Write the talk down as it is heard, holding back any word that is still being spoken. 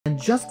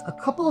just a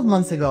couple of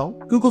months ago,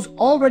 Google's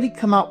already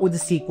come out with the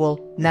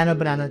sequel, Nano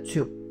Banana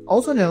 2.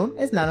 Also known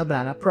as Nano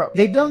Banana Pro.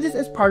 They've done this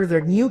as part of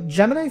their new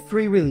Gemini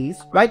 3 release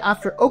right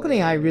after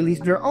OpenAI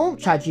released their own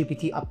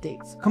ChatGPT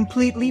updates,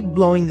 completely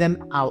blowing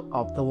them out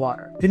of the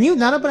water. The new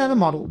Nano Banana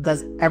model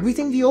does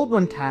everything the old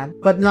one can,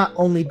 but not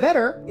only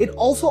better, it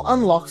also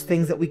unlocks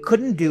things that we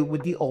couldn't do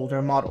with the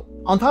older model.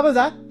 On top of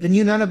that, the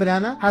new Nano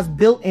Banana has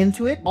built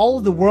into it all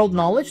of the world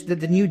knowledge that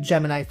the new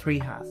Gemini 3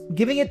 has,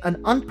 giving it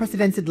an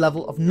unprecedented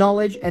level of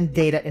knowledge and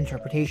data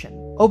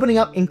interpretation, opening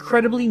up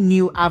incredibly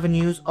new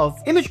avenues of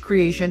image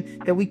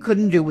creation that we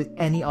couldn't do with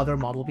any other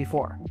model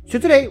before. So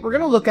today, we're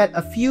going to look at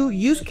a few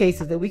use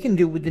cases that we can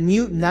do with the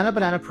new Nano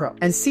Banana Pro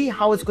and see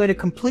how it's going to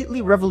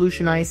completely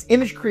revolutionize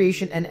image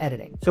creation and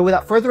editing. So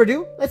without further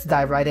ado, let's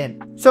dive right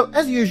in. So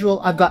as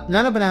usual, I've got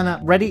Nano Banana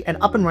ready and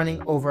up and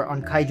running over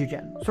on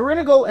KaijuGen. So we're going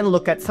to go and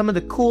look at some of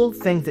the cool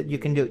things that you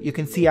can do. You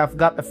can see I've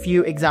got a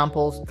few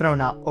examples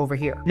thrown out over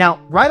here. Now,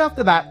 right off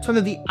the bat, some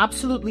of the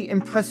absolutely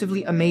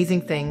impressively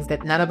amazing things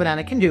that Nano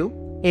Banana can do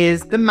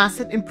is the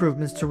massive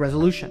improvements to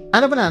resolution.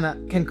 Nano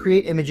Banana can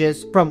create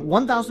images from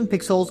 1000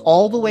 pixels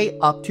all the way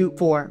up to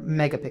 4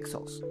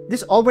 megapixels.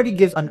 This already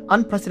gives an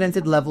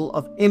unprecedented level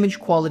of image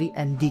quality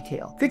and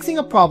detail, fixing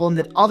a problem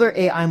that other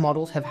AI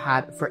models have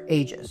had for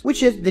ages,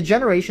 which is the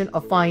generation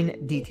of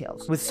fine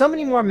details. With so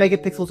many more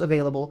megapixels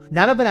available,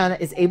 Nano Banana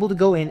is able to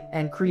go in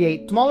and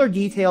create smaller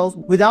details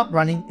without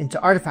running into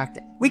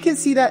artifacting. We can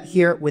see that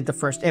here with the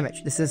first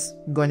image. This is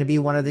going to be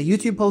one of the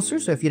YouTube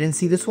posters, so if you didn't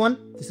see this one,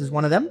 this is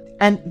one of them.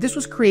 And this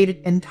was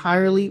created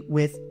entirely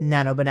with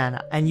Nano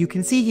Banana. And you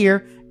can see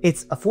here,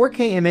 it's a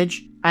 4K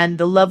image, and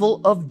the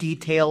level of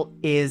detail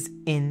is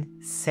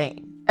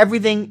insane.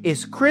 Everything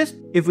is crisp.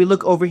 If we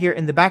look over here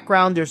in the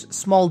background, there's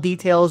small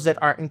details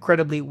that are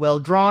incredibly well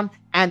drawn.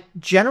 And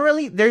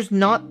generally, there's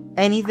not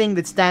anything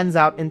that stands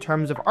out in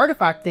terms of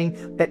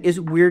artifacting that is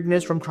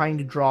weirdness from trying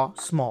to draw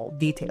small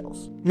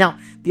details. Now,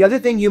 the other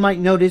thing you might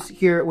notice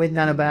here with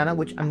Nano Banana,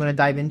 which I'm going to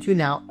dive into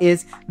now,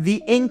 is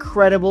the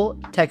incredible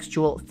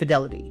textual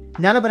fidelity.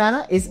 Nano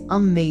Banana is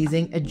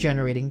amazing at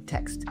generating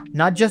text,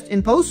 not just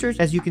in posters,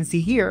 as you can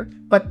see here,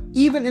 but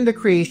even in the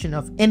creation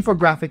of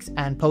infographics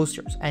and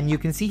posters. And you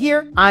can see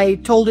here, I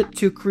told it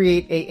to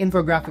create an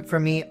infographic for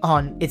me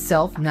on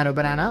itself, Nano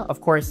Banana.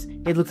 Of course,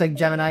 it looks like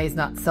Gemini is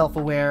not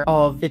self-aware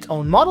of its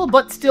own model,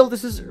 but still,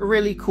 this is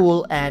really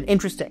cool and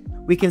interesting.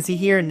 We can see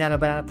here, Nano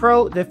Banana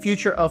Pro, the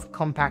future of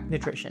compact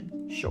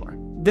nutrition. Sure.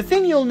 The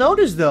thing you'll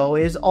notice though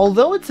is,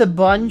 although it's a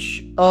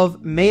bunch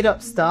of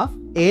made-up stuff,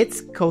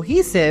 it's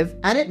cohesive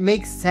and it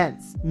makes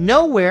sense.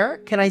 Nowhere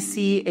can I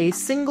see a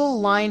single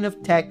line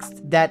of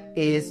text that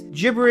is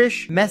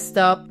gibberish, messed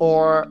up,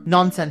 or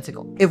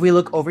nonsensical. If we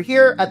look over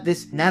here at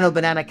this Nano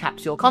Banana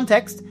capsule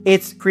context,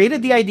 it's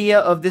created the idea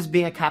of this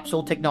being a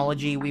capsule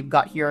technology. We've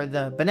got here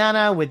the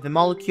banana with the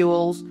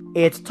molecules.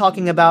 It's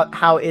talking about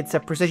how it's a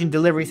precision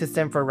delivery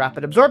system for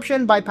rapid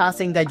absorption,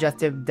 bypassing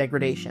digestive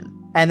degradation.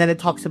 And then it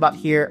talks about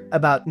here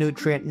about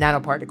nutrient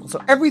nanoparticles.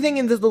 So everything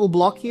in this little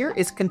block here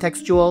is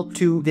contextual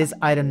to this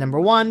item number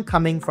 1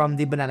 coming from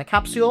the banana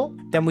capsule.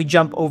 Then we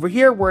jump over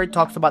here where it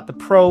talks about the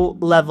pro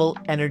level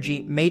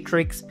energy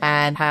matrix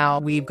and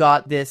how we've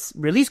got this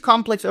release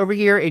complex over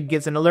here. It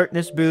gives an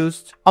alertness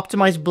boost,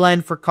 optimized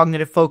blend for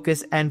cognitive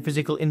focus and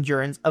physical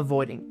endurance,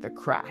 avoiding the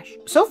crash.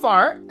 So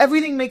far,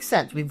 everything makes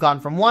sense. We've gone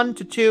from 1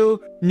 to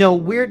 2, no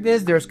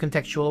weirdness, there's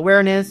contextual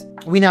awareness.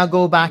 We now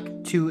go back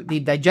to the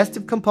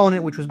digestive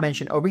component, which was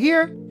mentioned over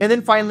here. And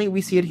then finally,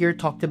 we see it here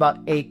talked about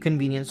a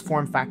convenience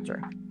form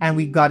factor. And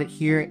we got it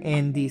here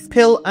in these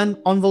pill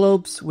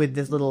envelopes with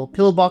this little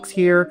pill box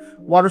here,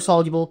 water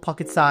soluble,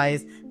 pocket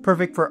size,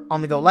 perfect for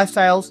on-the-go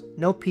lifestyles,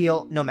 no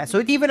peel, no mess. So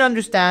it even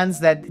understands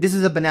that this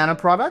is a banana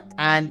product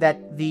and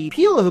that the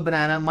peel of a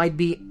banana might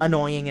be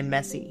annoying and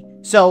messy.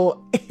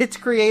 So it's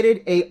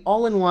created a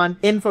all-in-one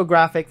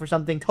infographic for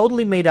something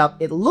totally made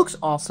up. It looks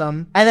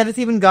awesome. And then it's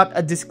even got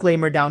a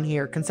disclaimer down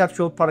here.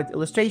 Conceptual product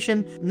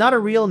illustration, not a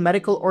real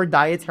medical or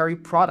dietary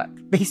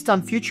product, based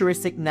on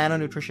futuristic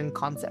nanonutrition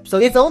concepts. So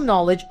its own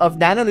knowledge of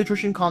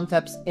nanonutrition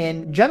concepts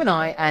in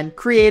Gemini and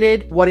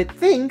created what it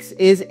thinks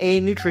is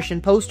a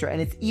nutrition poster.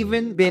 And it's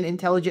even been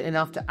intelligent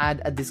enough to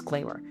add a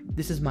disclaimer.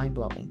 This is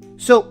mind-blowing.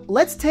 So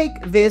let's take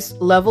this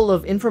level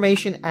of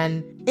information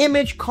and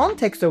image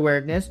context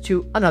awareness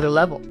to another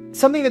level.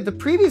 Something that the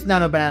previous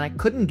Nano Banana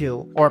couldn't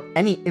do, or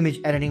any image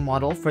editing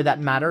model for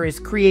that matter, is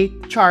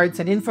create charts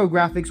and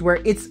infographics where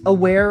it's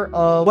aware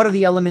of what are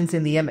the elements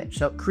in the image.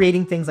 So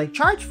creating things like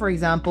charts, for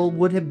example,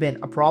 would have been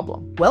a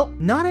problem. Well,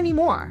 not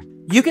anymore.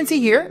 You can see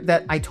here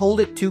that I told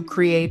it to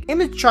create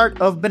image chart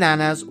of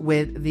bananas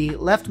with the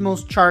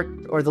leftmost chart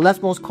or the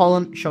leftmost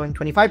column showing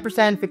 25%,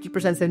 50%,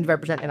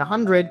 75%, and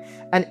 100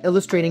 and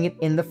illustrating it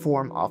in the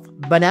form of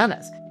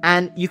bananas.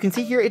 And you can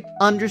see here it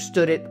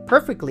understood it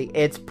perfectly.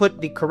 It's put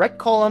the correct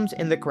columns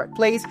in the correct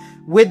place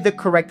with the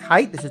correct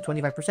height. This is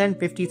 25%,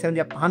 50,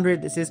 70,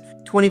 100. This is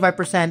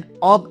 25%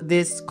 of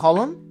this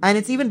column. And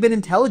it's even been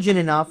intelligent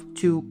enough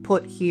to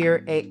put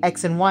here a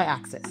X and Y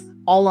axis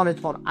all on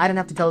its own. I didn't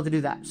have to tell it to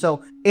do that.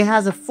 So it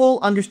has a full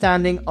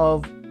understanding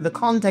of the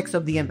context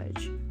of the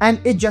image. and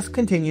it just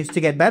continues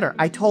to get better.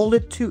 I told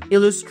it to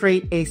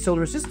illustrate a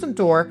solar system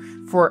tour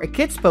for a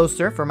kid's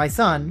poster for my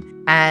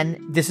son, and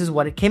this is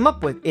what it came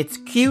up with. It's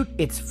cute,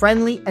 it's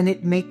friendly, and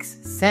it makes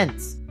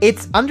sense.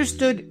 It's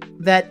understood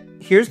that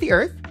here's the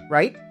Earth,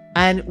 right?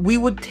 And we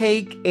would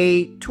take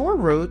a tour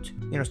route,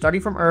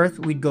 starting from Earth,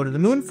 we'd go to the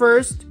moon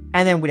first,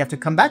 and then we'd have to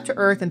come back to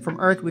Earth, and from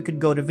Earth we could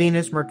go to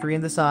Venus, Mercury,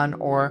 and the Sun,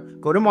 or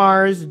go to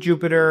Mars,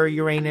 Jupiter,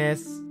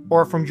 Uranus,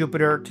 or from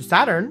Jupiter to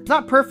Saturn. It's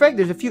not perfect,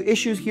 there's a few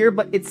issues here,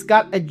 but it's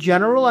got a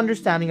general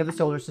understanding of the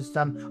solar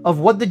system, of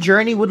what the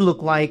journey would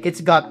look like.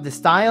 It's got the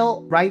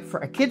style right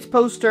for a kid's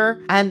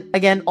poster, and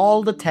again,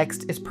 all the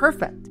text is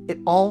perfect. It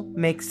all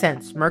makes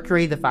sense.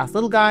 Mercury, the fast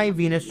little guy,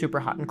 Venus, super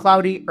hot and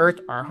cloudy, Earth,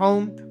 our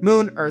home,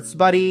 Moon, Earth's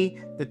buddy,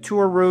 the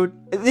tour route.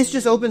 This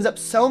just opens up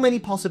so many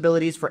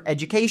possibilities for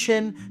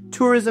education,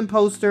 tourism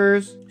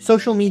posters,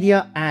 social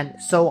media, and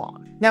so on.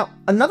 Now,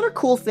 another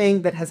cool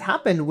thing that has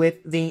happened with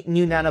the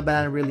new Nano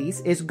Banana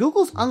release is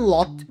Google's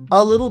unlocked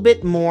a little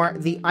bit more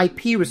the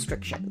IP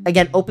restriction.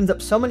 Again, opens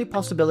up so many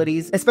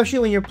possibilities, especially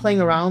when you're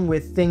playing around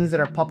with things that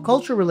are pop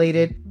culture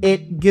related.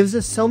 It gives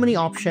us so many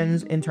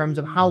options in terms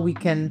of how we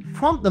can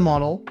prompt the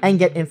model and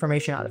get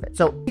information out of it.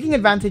 So, taking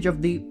advantage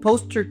of the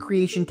poster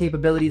creation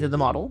capabilities of the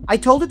model, I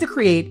told it to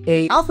create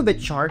an alphabet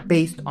chart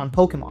based on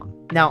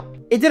Pokemon. Now,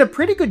 it did a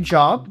pretty good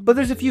job, but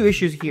there's a few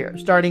issues here,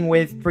 starting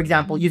with, for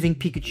example, using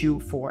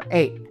Pikachu for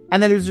A.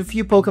 And then there's a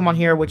few Pokemon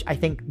here which I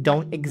think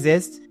don't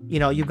exist.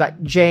 You've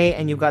got J,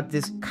 and you've got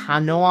this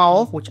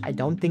Kanoao, which I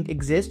don't think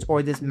exists,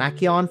 or this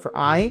Machion for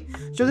I.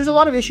 So there's a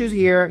lot of issues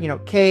here.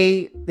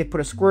 K, they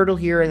put a Squirtle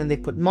here, and then they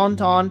put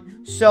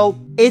Monton. So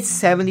it's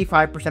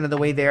 75% of the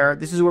way there.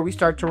 This is where we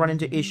start to run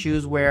into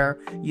issues where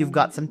you've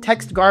got some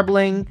text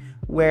garbling,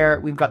 where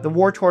we've got the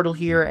war turtle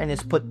here and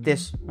it's put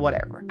this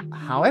whatever.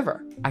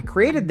 However, I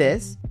created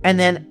this and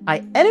then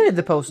I edited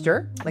the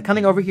poster, like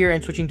coming over here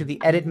and switching to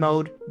the edit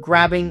mode,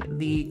 grabbing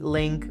the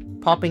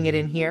link, popping it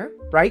in here,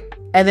 right?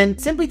 And then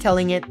simply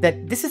telling it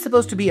that this is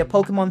supposed to be a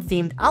Pokemon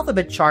themed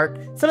alphabet chart.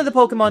 Some of the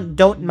Pokemon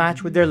don't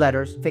match with their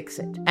letters, fix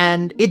it.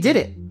 And it did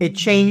it. It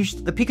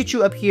changed the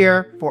Pikachu up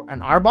here for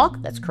an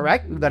Arbok, that's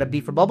correct. We've got a B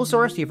for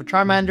Bulbasaur, C for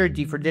Charmander,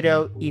 D for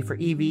Ditto, E for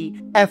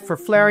Eevee, F for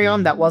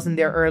Flareon, that wasn't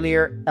there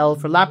earlier, L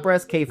for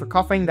Lapras, K for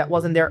Coughing, that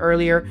wasn't there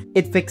earlier.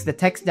 It fixed the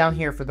text down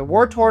here for the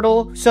War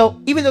Turtle.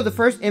 So even though the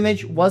first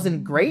image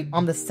wasn't great,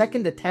 on the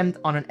second attempt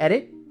on an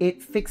edit, it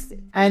fixed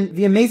it. And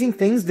the amazing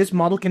things this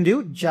model can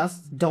do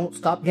just don't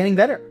stop getting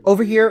better.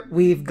 Over here,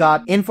 we've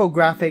got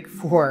infographic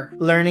for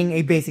learning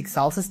a basic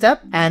salsa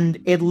step,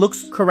 and it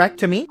looks correct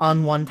to me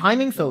on 1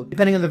 timing. So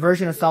depending on the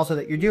version of salsa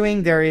that you're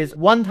doing, there is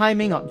 1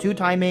 timing, on 2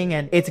 timing,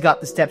 and it's got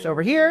the steps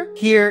over here.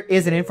 Here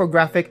is an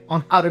infographic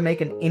on how to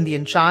make an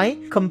Indian chai,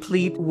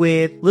 complete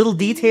with little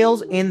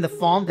details in the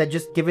font that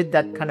just give it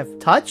that kind of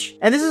touch.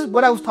 And this is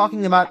what I was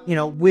talking about,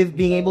 with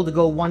being able to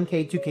go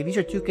 1K, 2K. These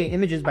are 2K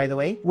images, by the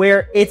way,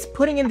 where it's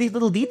putting in these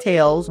little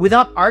details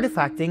without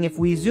artifacting. If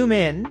we zoom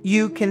in,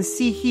 you can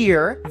see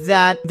here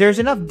that there's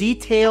enough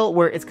detail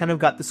where it's kind of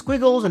got the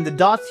squiggles and the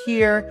dots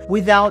here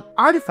without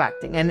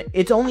artifacting. And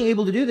it's only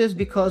able to do this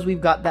because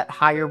we've got that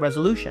higher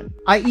resolution.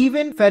 I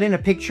even fed in a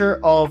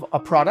picture of a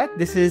product.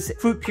 This is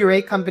fruit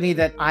puree company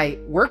that I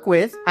work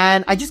with.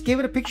 And I just gave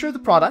it a picture of the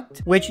product,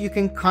 which you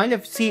can kind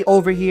of see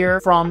over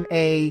here from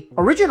a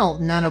original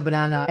Nano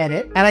Banana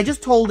edit. And I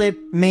just told it,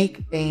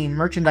 make a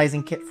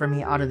merchandising kit for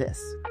me out of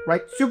this.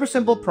 Right? Super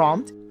simple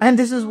prompt. And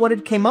this is what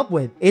it came up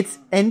with. It's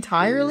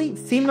entirely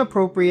theme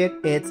appropriate.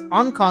 It's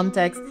on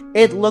context.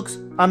 It looks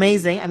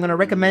amazing. I'm going to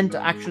recommend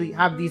to actually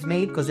have these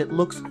made because it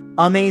looks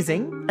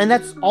amazing. And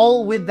that's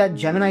all with that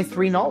Gemini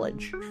 3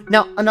 knowledge.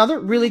 Now, another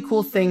really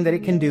cool thing that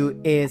it can do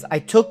is I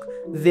took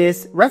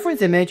this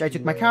reference image, I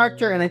took my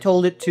character and I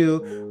told it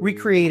to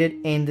recreate it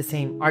in the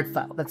same art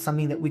style. That's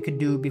something that we could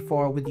do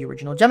before with the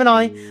original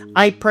Gemini.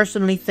 I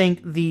personally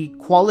think the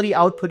quality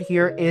output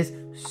here is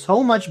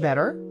so much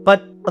better.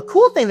 But a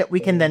cool thing that we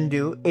can then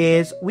do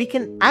is we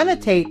can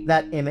annotate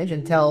that image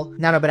and tell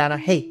Nano Banana,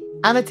 hey,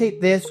 annotate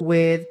this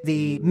with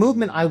the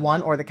movement I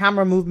want, or the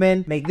camera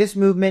movement, make this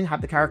movement, have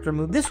the character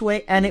move this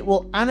way, and it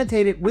will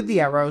annotate it with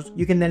the arrows.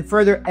 You can then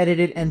further edit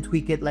it and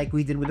tweak it like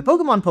we did with the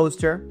Pokemon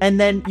poster, and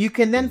then you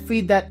can then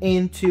feed that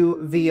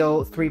into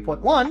VO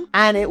 3.1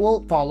 and it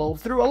will follow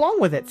through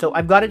along with it. So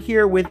I've got it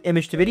here with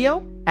image to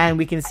video, and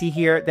we can see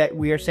here that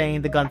we are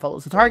saying the gun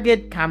follows the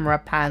target, camera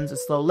pans a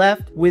slow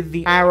left with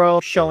the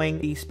arrow showing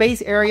the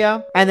space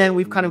area, and then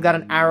we've kind of got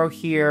an arrow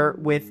here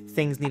with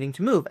things needing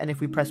to move. And if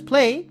we press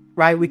play,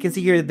 right, we can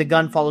see here that the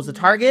gun follows the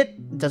target.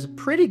 It does a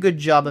pretty good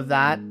job of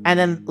that. And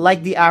then,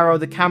 like the arrow,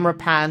 the camera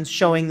pans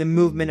showing the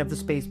movement of the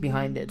space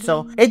behind it.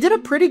 So it did a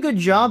pretty good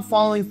job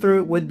following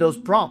through with those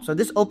prompts. So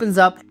this opens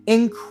up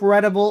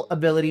incredible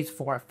abilities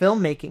for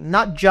filmmaking,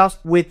 not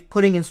just with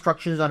putting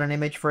instructions on an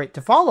image for it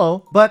to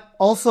follow, but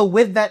also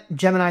with that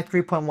Gemini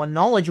 3.1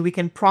 knowledge, we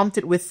can prompt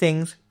it with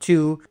things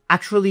to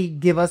actually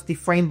give us the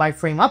frame by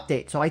frame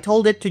update. So I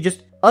told it to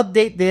just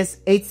update this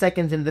 8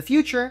 seconds in the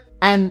future,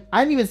 And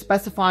I didn't even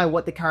specify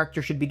what the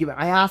character should be doing.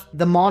 I asked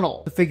the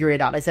model to figure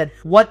it out. I said,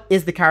 what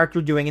is the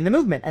character doing in the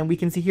movement? And we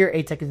can see here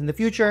 8 seconds in the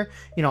future.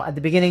 You know, at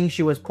the beginning,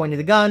 she was pointing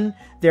the gun.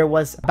 There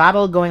was a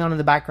battle going on in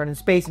the background in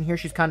space. And here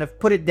she's kind of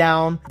put it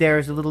down.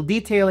 There's a little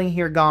detailing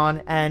here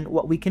gone. And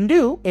what we can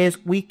do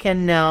is we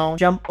can now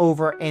jump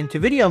over into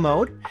video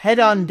mode, head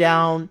on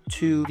down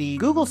to the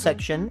Google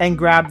section and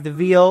grab the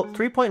VO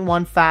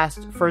 3.1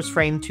 fast first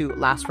frame to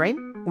last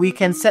frame. We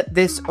can set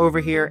this over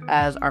here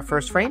as our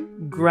first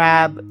frame,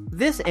 grab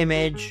this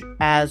image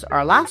as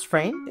our last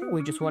frame.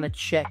 We just want to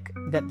check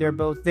that they're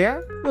both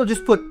there. We'll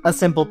just put a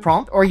simple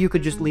prompt, or you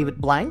could just leave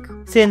it blank.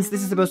 Since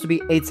this is supposed to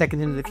be 8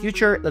 seconds into the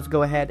future, let's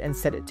go ahead and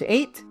set it to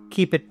 8.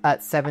 Keep it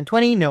at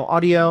 720, no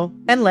audio,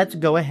 and let's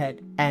go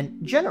ahead and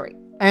generate.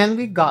 And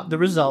we got the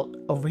result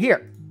over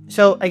here.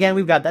 So again,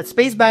 we've got that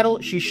space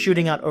battle. She's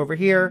shooting out over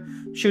here,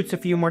 shoots a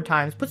few more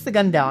times, puts the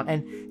gun down.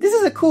 And this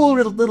is a cool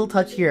little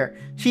touch here.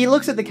 She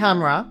looks at the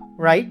camera,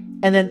 right?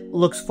 And then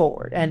looks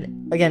forward.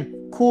 And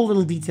again, cool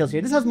little details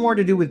here. This has more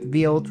to do with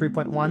VO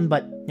 3.1,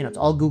 but you know, it's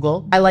all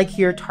Google. I like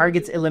here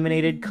targets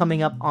eliminated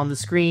coming up on the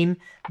screen.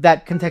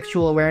 That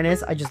contextual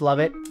awareness, I just love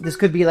it. This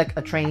could be like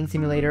a training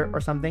simulator or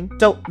something.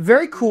 So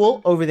very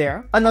cool over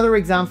there. Another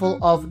example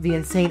of the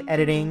insane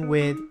editing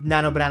with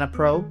Nano Banana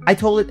Pro. I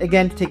told it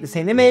again to take the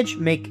same image,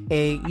 make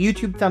a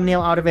YouTube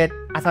thumbnail out of it.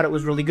 I thought it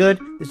was really good.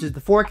 This is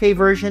the 4K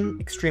version,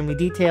 extremely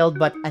detailed,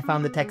 but I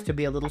found the text to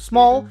be a little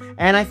small,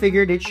 and I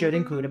figured it should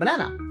include a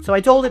banana. So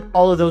I told it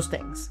all of those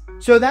things.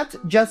 So that's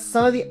just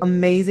some of the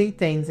amazing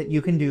things that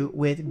you can do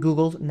with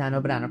Google's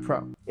Nano Banana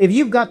Pro. If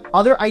you've got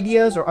other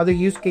ideas or other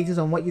use cases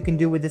on what you can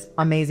do with this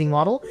amazing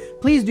model,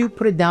 please do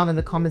put it down in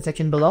the comment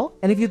section below.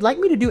 And if you'd like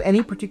me to do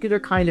any particular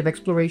kind of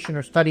exploration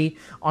or study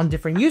on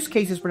different use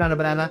cases for Nano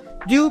Banana,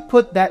 do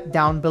put that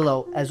down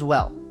below as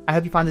well. I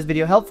hope you found this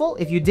video helpful.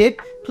 If you did,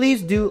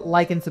 please do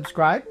like and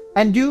subscribe,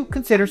 and do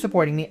consider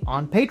supporting me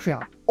on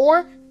Patreon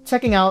or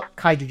checking out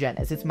KaijuGen,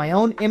 as it's my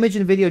own image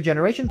and video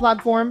generation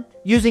platform.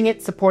 Using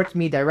it supports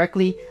me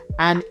directly,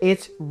 and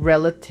it's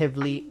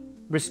relatively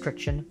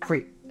restriction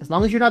free. As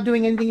long as you're not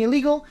doing anything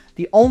illegal,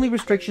 the only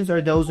restrictions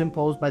are those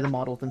imposed by the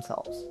models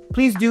themselves.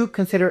 Please do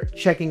consider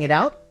checking it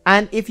out.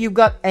 And if you've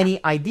got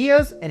any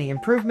ideas, any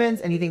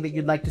improvements, anything that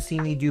you'd like to see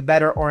me do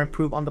better or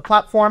improve on the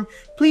platform,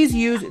 please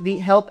use the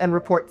help and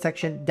report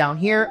section down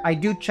here. I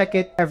do check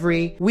it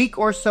every week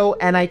or so,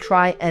 and I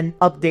try and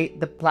update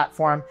the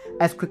platform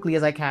as quickly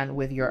as I can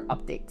with your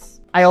updates.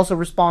 I also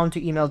respond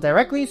to emails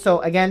directly, so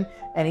again,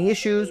 any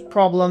issues,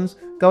 problems,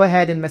 go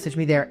ahead and message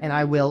me there and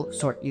I will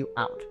sort you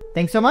out.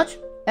 Thanks so much,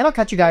 and I'll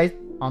catch you guys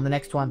on the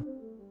next one.